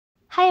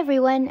Hi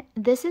everyone,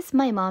 this is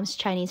my mom's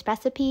Chinese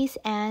recipes,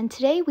 and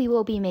today we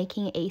will be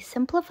making a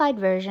simplified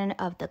version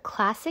of the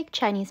classic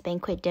Chinese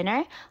banquet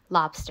dinner,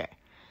 lobster,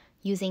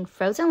 using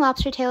frozen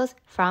lobster tails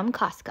from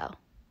Costco.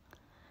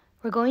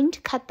 We're going to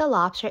cut the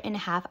lobster in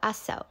half as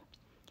so.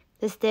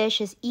 This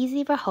dish is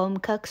easy for home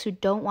cooks who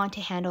don't want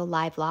to handle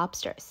live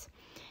lobsters.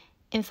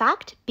 In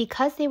fact,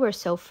 because they were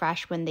so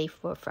fresh when they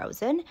were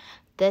frozen,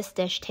 this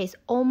dish tastes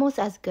almost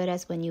as good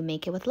as when you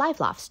make it with live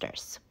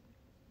lobsters.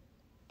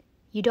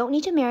 You don't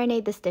need to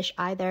marinate this dish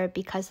either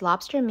because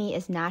lobster meat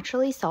is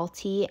naturally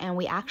salty and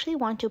we actually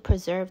want to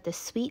preserve the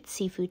sweet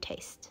seafood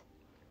taste.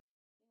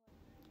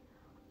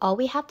 All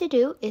we have to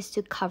do is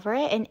to cover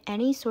it in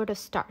any sort of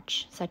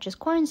starch, such as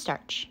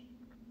cornstarch.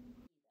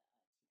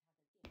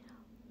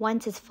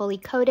 Once it's fully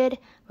coated,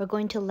 we're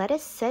going to let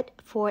it sit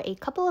for a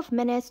couple of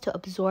minutes to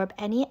absorb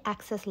any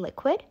excess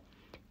liquid.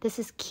 This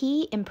is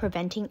key in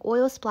preventing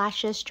oil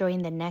splashes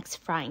during the next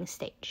frying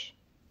stage.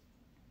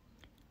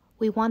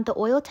 We want the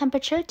oil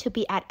temperature to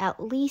be at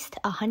least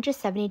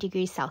 170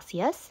 degrees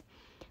Celsius.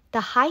 The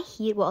high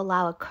heat will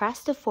allow a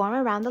crust to form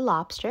around the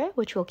lobster,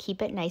 which will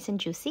keep it nice and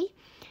juicy,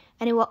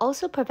 and it will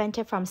also prevent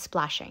it from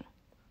splashing.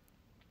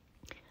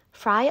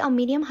 Fry on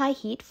medium-high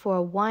heat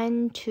for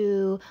 1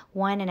 to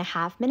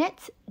 1.5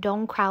 minutes.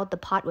 Don't crowd the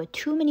pot with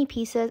too many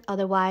pieces,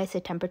 otherwise the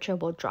temperature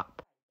will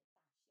drop.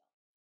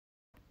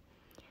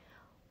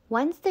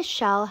 Once the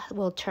shell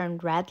will turn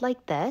red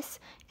like this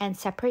and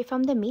separate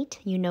from the meat,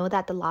 you know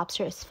that the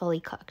lobster is fully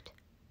cooked.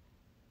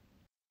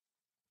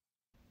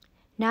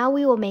 Now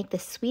we will make the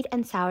sweet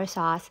and sour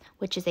sauce,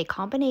 which is a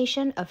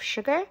combination of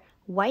sugar,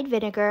 white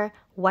vinegar,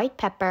 white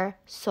pepper,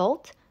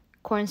 salt,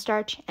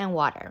 cornstarch, and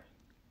water.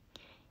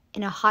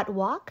 In a hot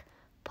wok,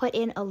 put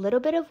in a little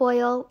bit of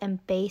oil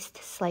and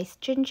baste sliced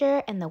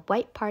ginger and the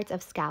white parts of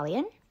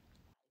scallion.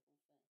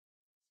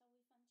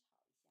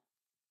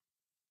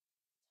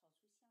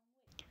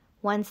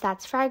 Once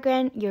that's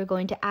fragrant, you're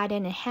going to add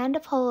in a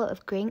handful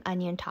of green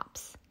onion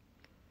tops.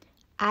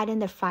 Add in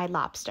the fried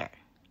lobster.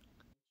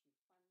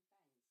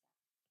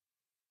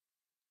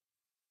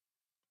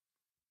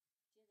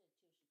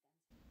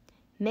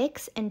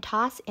 Mix and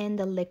toss in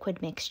the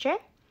liquid mixture.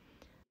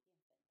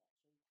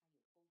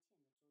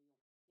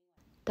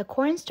 The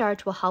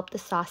cornstarch will help the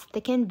sauce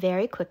thicken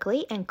very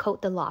quickly and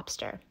coat the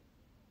lobster.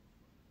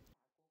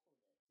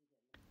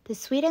 The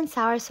sweet and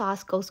sour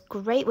sauce goes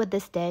great with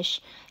this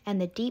dish,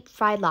 and the deep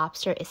fried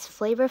lobster is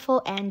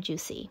flavorful and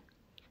juicy.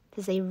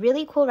 This is a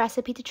really cool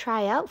recipe to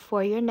try out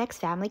for your next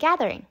family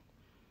gathering.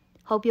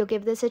 Hope you'll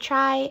give this a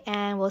try,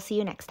 and we'll see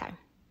you next time.